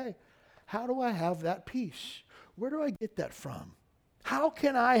yourself, like, hey, how do I have that peace? Where do I get that from? How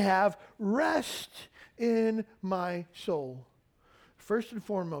can I have rest in my soul? First and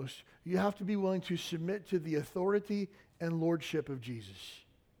foremost, you have to be willing to submit to the authority and lordship of Jesus.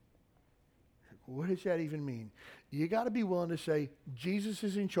 What does that even mean? You got to be willing to say, Jesus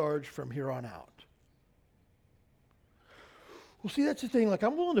is in charge from here on out. Well, see, that's the thing. Like,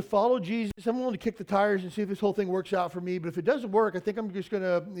 I'm willing to follow Jesus. I'm willing to kick the tires and see if this whole thing works out for me. But if it doesn't work, I think I'm just going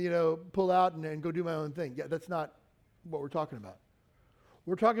to, pull out and go do my own thing. Yeah, that's not what we're talking about.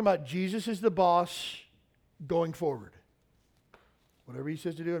 We're talking about Jesus is the boss going forward. Whatever he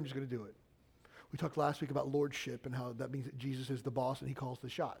says to do, I'm just going to do it. We talked last week about lordship and how that means that Jesus is the boss and he calls the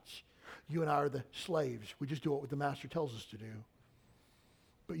shots. You and I are the slaves. We just do what the master tells us to do.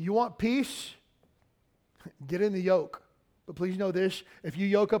 But you want peace? Get in the yoke. But please know this, if you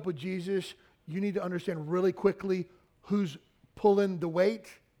yoke up with Jesus, you need to understand really quickly who's pulling the weight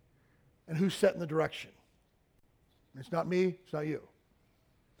and who's setting the direction. It's not me, it's not you.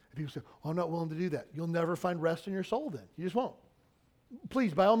 If people say, oh, I'm not willing to do that, you'll never find rest in your soul then. You just won't.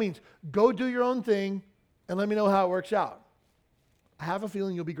 Please, by all means, go do your own thing and let me know how it works out. I have a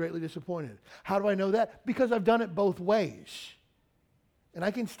feeling you'll be greatly disappointed. How do I know that? Because I've done it both ways. And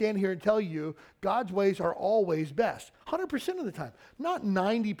I can stand here and tell you God's ways are always best. 100% of the time. Not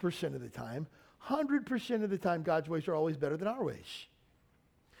 90% of the time. 100% of the time, God's ways are always better than our ways.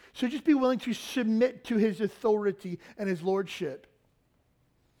 So just be willing to submit to his authority and his lordship.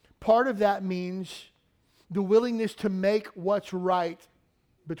 Part of that means the willingness to make what's right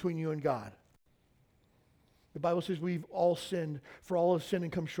between you and God. The Bible says we've all sinned, for all have sinned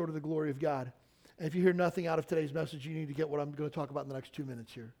and come short of the glory of God. And if you hear nothing out of today's message, you need to get what I'm going to talk about in the next 2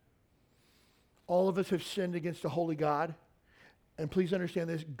 minutes here. All of us have sinned against a holy God. And please understand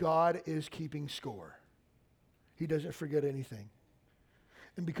this, God is keeping score. He doesn't forget anything.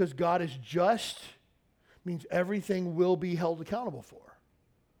 And because God is just, means everything will be held accountable for.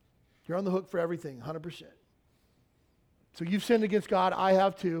 You're on the hook for everything, 100%. So you've sinned against God. I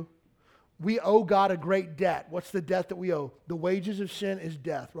have too. We owe God a great debt. What's the debt that we owe? The wages of sin is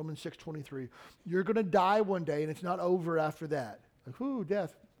death, Romans 6:23. You're going to die one day, and it's not over after that. Like, whoo,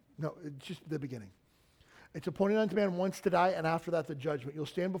 death. No, it's just the beginning. It's appointed unto man once to die, and after that, the judgment. You'll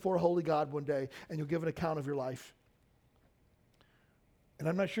stand before a holy God one day, and you'll give an account of your life. And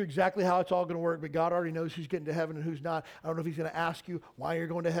I'm not sure exactly how it's all going to work, but God already knows who's getting to heaven and who's not. I don't know if he's going to ask you why you're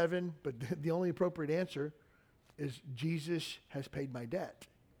going to heaven, but the only appropriate answer is Jesus has paid my debt.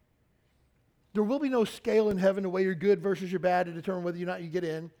 There will be no scale in heaven to weigh your good versus your bad to determine whether or not you get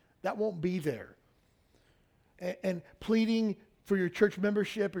in. That won't be there. And pleading for your church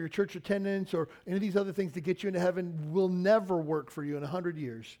membership or your church attendance or any of these other things to get you into heaven will never work for you in 100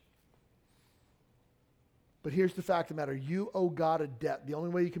 years. But here's the fact of the matter. You owe God a debt. The only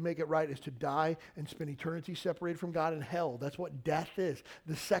way you can make it right is to die and spend eternity separated from God in hell. That's what death is.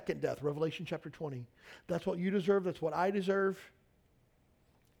 The second death, Revelation chapter 20. That's what you deserve. That's what I deserve.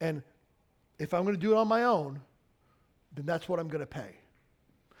 And if I'm going to do it on my own, then that's what I'm going to pay.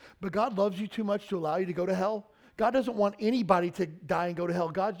 But God loves you too much to allow you to go to hell. God doesn't want anybody to die and go to hell.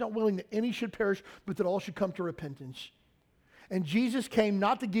 God's not willing that any should perish, but that all should come to repentance. And Jesus came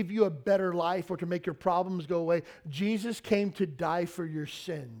not to give you a better life or to make your problems go away. Jesus came to die for your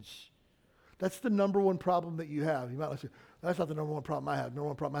sins. That's the number one problem that you have. You might say, that's not the number one problem I have. The number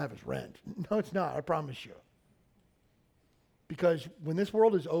one problem I have is rent. No, it's not. I promise you. Because when this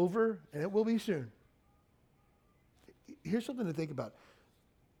world is over, and it will be soon, here's something to think about.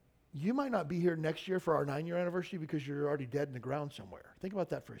 You might not be here next year for our 9-year anniversary because you're already dead in the ground somewhere. Think about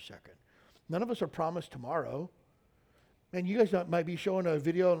that for a second. None of us are promised tomorrow. And you guys might be showing a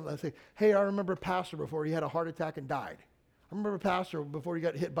video and say, hey, I remember a pastor before he had a heart attack and died. I remember a pastor before he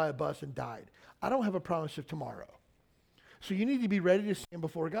got hit by a bus and died. I don't have a promise of tomorrow. So you need to be ready to stand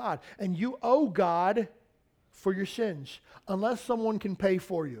before God. And you owe God for your sins, unless someone can pay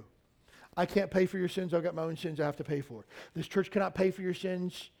for you. I can't pay for your sins. I've got my own sins I have to pay for. This church cannot pay for your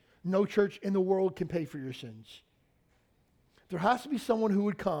sins. No church in the world can pay for your sins. There has to be someone who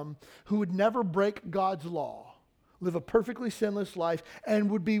would come who would never break God's law, live a perfectly sinless life, and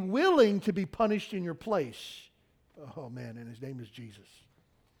would be willing to be punished in your place. Oh man, and his name is Jesus.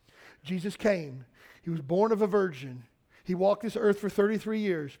 Jesus came. He was born of a virgin. He walked this earth for 33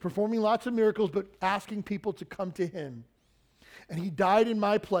 years, performing lots of miracles, but asking people to come to him. And he died in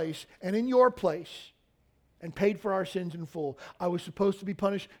my place and in your place and paid for our sins in full. I was supposed to be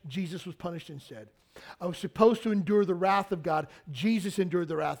punished. Jesus was punished instead. I was supposed to endure the wrath of God. Jesus endured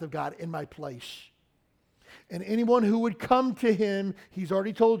the wrath of God in my place. And anyone who would come to him, he's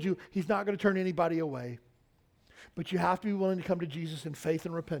already told you, he's not going to turn anybody away. But you have to be willing to come to Jesus in faith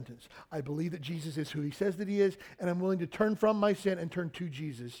and repentance. I believe that Jesus is who he says that he is, and I'm willing to turn from my sin and turn to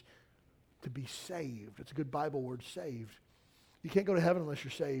Jesus to be saved. It's a good Bible word, saved. You can't go to heaven unless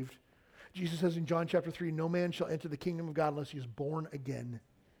you're saved. Jesus says in John chapter 3, no man shall enter the kingdom of God unless he is born again.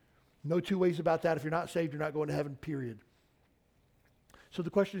 No two ways about that. If you're not saved, you're not going to heaven, period. So the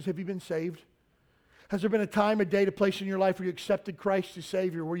question is, have you been saved? Has there been a time, a date, a place in your life where you accepted Christ as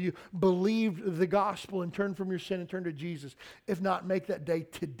Savior, where you believed the gospel and turned from your sin and turned to Jesus? If not, make that day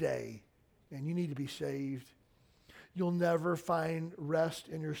today. And you need to be saved. You'll never find rest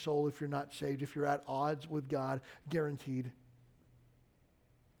in your soul if you're not saved, if you're at odds with God, guaranteed.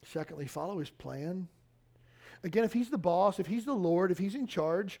 Secondly, follow his plan. Again, if he's the boss, if he's the Lord, if he's in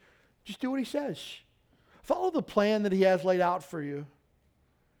charge, just do what he says. Follow the plan that he has laid out for you.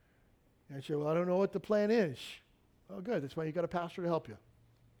 And I say, well, I don't know what the plan is. Oh, good. That's why you got a pastor to help you.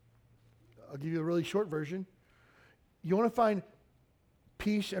 I'll give you a really short version. You want to find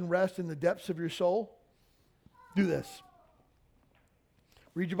peace and rest in the depths of your soul? Do this.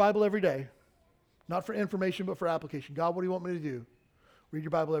 Read your Bible every day. Not for information, but for application. God, what do you want me to do? Read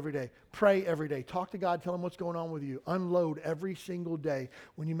your Bible every day. Pray every day. Talk to God. Tell him what's going on with you. Unload every single day.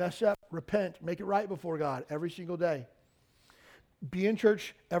 When you mess up, repent. Make it right before God every single day. Be in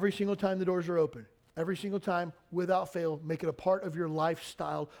church every single time the doors are open. Every single time, without fail, make it a part of your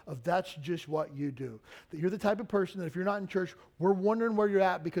lifestyle of that's just what you do. That you're the type of person that if you're not in church, we're wondering where you're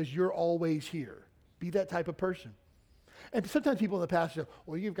at because you're always here. Be that type of person. And sometimes people in the past say,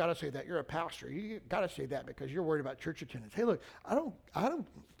 well, you've got to say that. You're a pastor. You've got to say that because you're worried about church attendance. Hey, look, I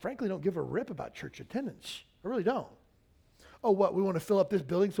frankly don't give a rip about church attendance. I really don't. Oh, what? We want to fill up this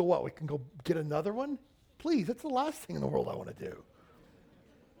building so what? We can go get another one? Please, that's the last thing in the world I want to do.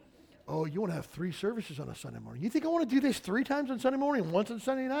 Oh, you want to have 3 services on a Sunday morning? You think I want to do this 3 times on Sunday morning and once on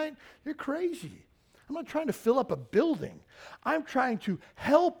Sunday night? You're crazy. I'm not trying to fill up a building. I'm trying to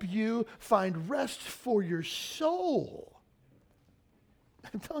help you find rest for your soul.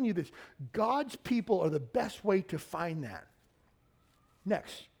 I'm telling you this. God's people are the best way to find that.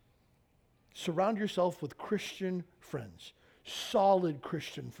 Next, surround yourself with Christian friends. Solid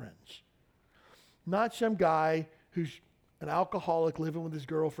Christian friends. Not some guy who's an alcoholic living with his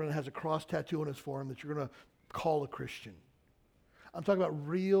girlfriend and has a cross tattoo on his forearm that you're going to call a Christian. I'm talking about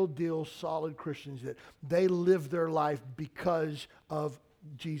real deal solid Christians that they live their life because of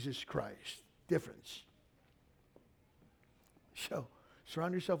Jesus Christ. Difference. So,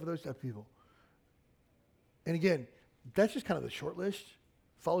 surround yourself with those type of people. And again, that's just kind of the short list.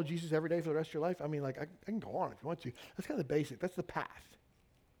 follow Jesus every day for the rest of your life? I mean, like, I can go on if you want to. That's kind of the basic. That's the path.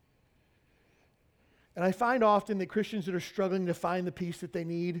 And I find often that Christians that are struggling to find the peace that they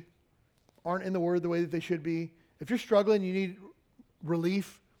need aren't in the Word the way that they should be. If you're struggling, you need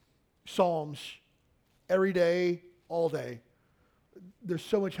relief, Psalms, every day, all day. There's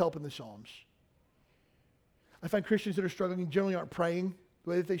so much help in the Psalms. I find Christians that are struggling generally aren't praying the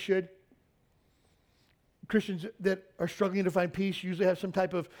way that they should. Christians that are struggling to find peace usually have some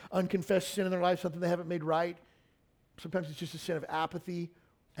type of unconfessed sin in their life, something they haven't made right. Sometimes it's just a sin of apathy,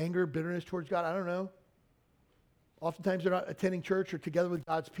 anger, bitterness towards God. I don't know. Oftentimes they're not attending church or together with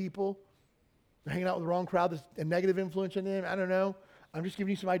God's people. They're hanging out with the wrong crowd. There's a negative influence on them. I don't know. I'm just giving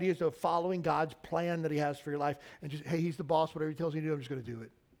you some ideas of following God's plan that he has for your life. And just, hey, he's the boss. Whatever he tells me to do, I'm just going to do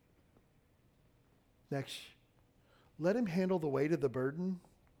it. Next. Let him handle the weight of the burden.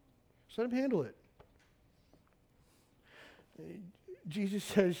 Just let him handle it. Jesus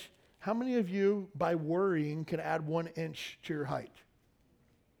says, how many of you, by worrying, can add 1 inch to your height?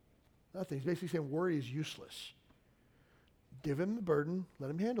 Nothing. He's basically saying worry is useless. Give him the burden.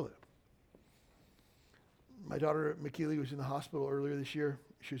 Let him handle it. My daughter, McKeely, was in the hospital earlier this year.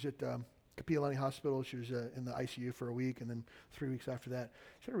 She was at Kapi'olani Hospital. She was in the ICU for a week, and then 3 weeks after that.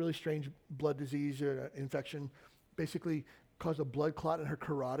 She had a really strange blood disease infection. Basically caused a blood clot in her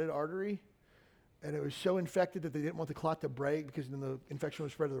carotid artery. And it was so infected that they didn't want the clot to break because then the infection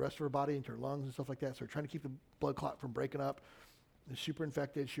would spread to the rest of her body, into her lungs and stuff like that. So they're trying to keep the blood clot from breaking up. It was super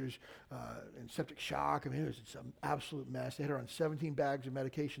infected. She was in septic shock. I mean, it was some absolute mess. They had her on 17 bags of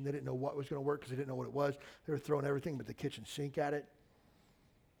medication. They didn't know what was going to work because they didn't know what it was. They were throwing everything but the kitchen sink at it.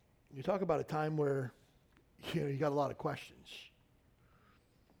 You talk about a time where, you got a lot of questions.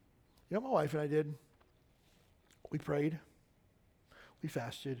 You know what my wife and I did? We prayed. We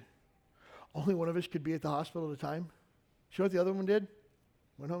fasted. Only one of us could be at the hospital at a time. You know what the other one did?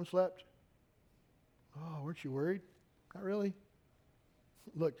 Went home, slept. Oh, weren't you worried? Not really.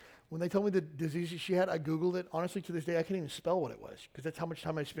 Look, when they told me the disease she had, I Googled it. Honestly, to this day, I can't even spell what it was because that's how much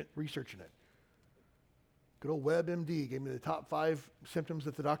time I spent researching it. Good old WebMD gave me the top 5 symptoms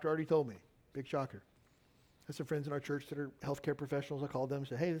that the doctor already told me. Big shocker. I have some friends in our church that are healthcare professionals. I called them and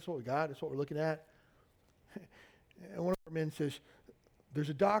said, hey, this is what we got. This is what we're looking at. And one of our men says, there's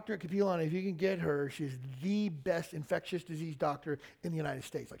a doctor at Kapi'olani. If you can get her, she's the best infectious disease doctor in the United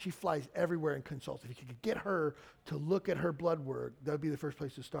States. Like, she flies everywhere and consults. If you could get her to look at her blood work, that would be the first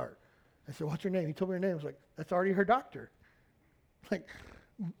place to start. I said, what's her name? He told me her name. I was like, that's already her doctor. Like,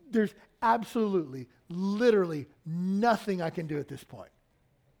 there's absolutely, literally nothing I can do at this point.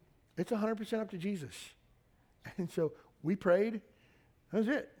 It's 100% up to Jesus. And so we prayed. That was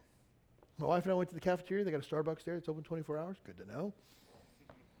it. My wife and I went to the cafeteria. They got a Starbucks there. It's open 24 hours. Good to know.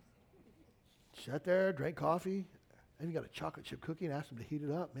 Sat there, drank coffee. I even got a chocolate chip cookie and asked them to heat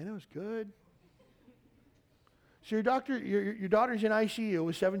it up. Man, it was good. So your daughter's in ICU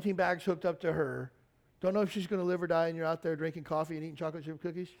with 17 bags hooked up to her. Don't know if she's going to live or die, and you're out there drinking coffee and eating chocolate chip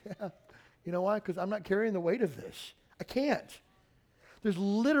cookies? Yeah. You know why? Because I'm not carrying the weight of this. I can't. There's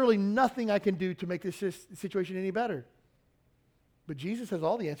literally nothing I can do to make this situation any better. But Jesus has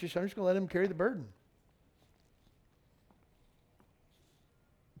all the answers, so I'm just going to let him carry the burden.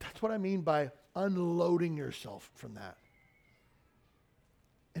 That's what I mean by unloading yourself from that.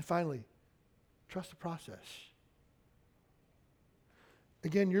 And finally, trust the process.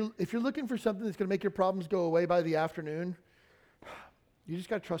 Again, if you're looking for something that's going to make your problems go away by the afternoon, you just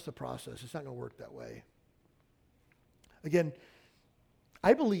got to trust the process. It's not going to work that way. Again,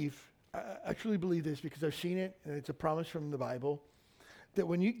 I truly believe this because I've seen it, and it's a promise from the Bible, that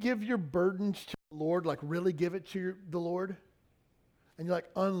when you give your burdens to the Lord, like really give it to the Lord, and you like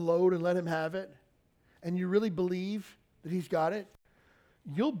unload and let him have it, and you really believe that he's got it,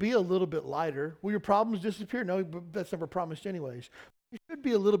 you'll be a little bit lighter. Will your problems disappear? No, but that's never promised anyways. You should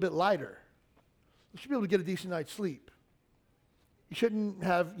be a little bit lighter. You should be able to get a decent night's sleep. You shouldn't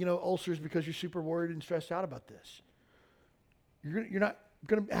have, ulcers because you're super worried and stressed out about this. You're not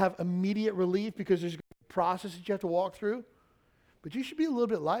going to have immediate relief because there's a process that you have to walk through, but you should be a little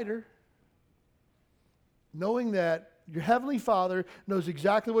bit lighter, knowing that your Heavenly Father knows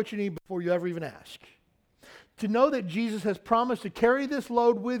exactly what you need before you ever even ask. To know that Jesus has promised to carry this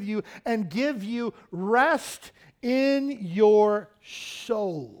load with you and give you rest in your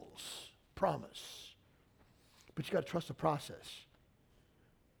souls. Promise. But you got to trust the process.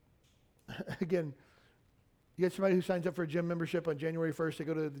 Again, you get somebody who signs up for a gym membership on January 1st, they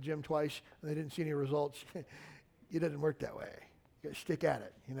go to the gym twice, and they didn't see any results. It doesn't work that way. You got to stick at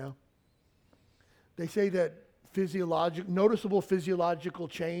it, They say that noticeable physiological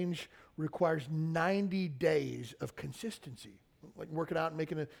change requires 90 days of consistency. like working out and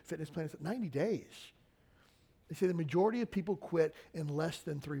making a fitness plan. It's 90 days. They say the majority of people quit in less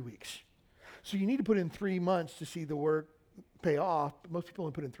than 3 weeks. So you need to put in 3 months to see the work pay off, but most people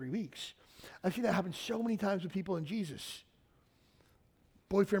only put in 3 weeks. I've seen that happen so many times with people in Jesus.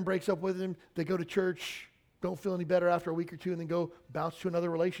 Boyfriend breaks up with him, they go to church, don't feel any better after a week or two, and then go bounce to another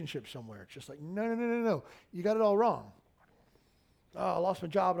relationship somewhere. It's just like, no. You got it all wrong. Oh, I lost my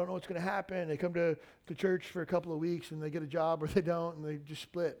job, I don't know what's going to happen. They come to church for a couple of weeks, and they get a job, or they don't, and they just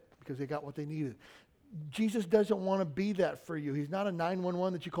split because they got what they needed. Jesus doesn't want to be that for you. He's not a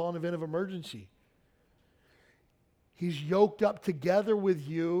 911 that you call in event of emergency. He's yoked up together with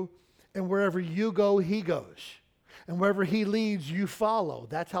you, and wherever you go, he goes. And wherever he leads, you follow.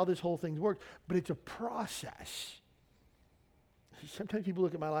 That's how this whole thing works. But it's a process. Sometimes people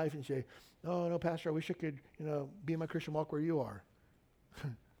look at my life and say, oh, no, Pastor, I wish I could, be in my Christian walk where you are.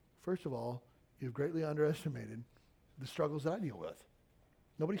 First of all, you've greatly underestimated the struggles that I deal with.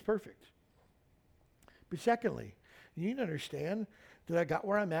 Nobody's perfect. But secondly, you need to understand that I got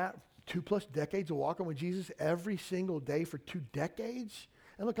where I'm at, 2+ decades of walking with Jesus every single day for 2 decades.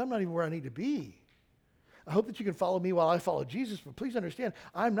 And look, I'm not even where I need to be. I hope that you can follow me while I follow Jesus, but please understand,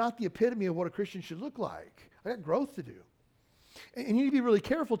 I'm not the epitome of what a Christian should look like. I got growth to do. And you need to be really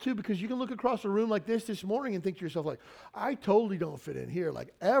careful too, because you can look across a room like this morning and think to yourself, like, I totally don't fit in here.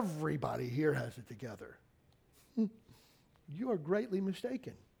 Like, everybody here has it together. You are greatly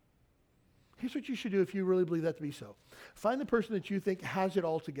mistaken. Here's what you should do if you really believe that to be so. Find the person that you think has it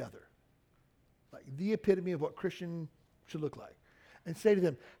all together, like the epitome of what Christian should look like, and say to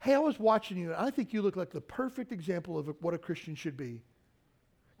them, hey, I was watching you, and I think you look like the perfect example of what a Christian should be.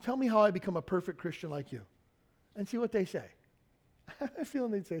 Tell me how I become a perfect Christian like you, and see what they say. I have a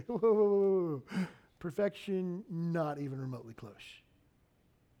feeling they'd say, whoa. Perfection, not even remotely close.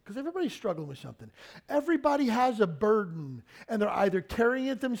 Because everybody's struggling with something. Everybody has a burden, and they're either carrying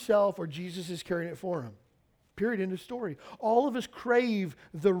it themselves or Jesus is carrying it for them. Period, end of story. All of us crave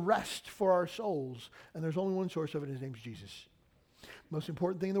the rest for our souls, and there's only one source of it, and his name's Jesus. Most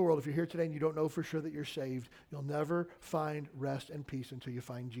important thing in the world, if you're here today and you don't know for sure that you're saved, you'll never find rest and peace until you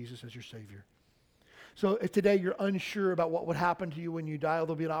find Jesus as your Savior. So if today you're unsure about what would happen to you when you die,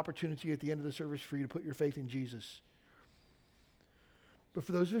 there'll be an opportunity at the end of the service for you to put your faith in Jesus. But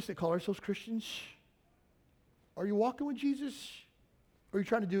for those of us that call ourselves Christians, are you walking with Jesus, or are you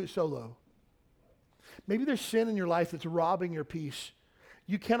trying to do it solo? Maybe there's sin in your life that's robbing your peace.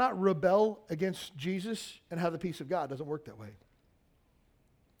 You cannot rebel against Jesus and have the peace of God. It doesn't work that way.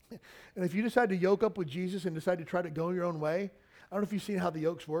 And if you decide to yoke up with Jesus and decide to try to go your own way, I don't know if you've seen how the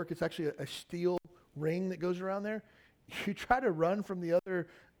yokes work. It's actually a steel ring that goes around there. You try to run from the other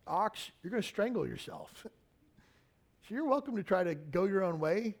ox, you're going to strangle yourself. So you're welcome to try to go your own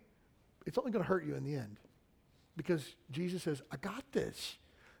way. It's only going to hurt you in the end. Because Jesus says, I got this.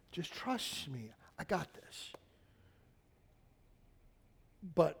 Just trust me. I got this.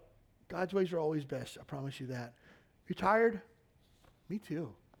 But God's ways are always best. I promise you that. You're tired? Me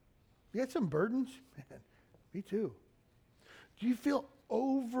too. You got some burdens? Man, me too. Do you feel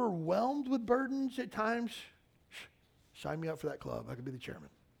overwhelmed with burdens at times? Sign me up for that club. I could be the chairman.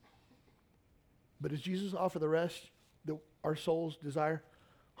 But does Jesus offer the rest that our souls desire?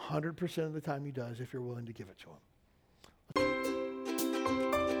 100% of the time he does, if you're willing to give it to him.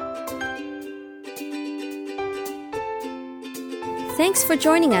 Thanks for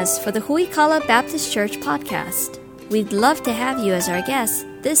joining us for the Huikala Baptist Church podcast. We'd love to have you as our guest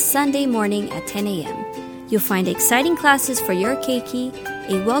this Sunday morning at 10 a.m. You'll find exciting classes for your keiki,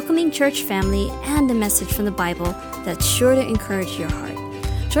 a welcoming church family, and a message from the Bible that's sure to encourage your heart.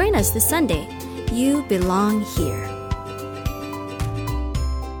 Join us this Sunday. You belong here.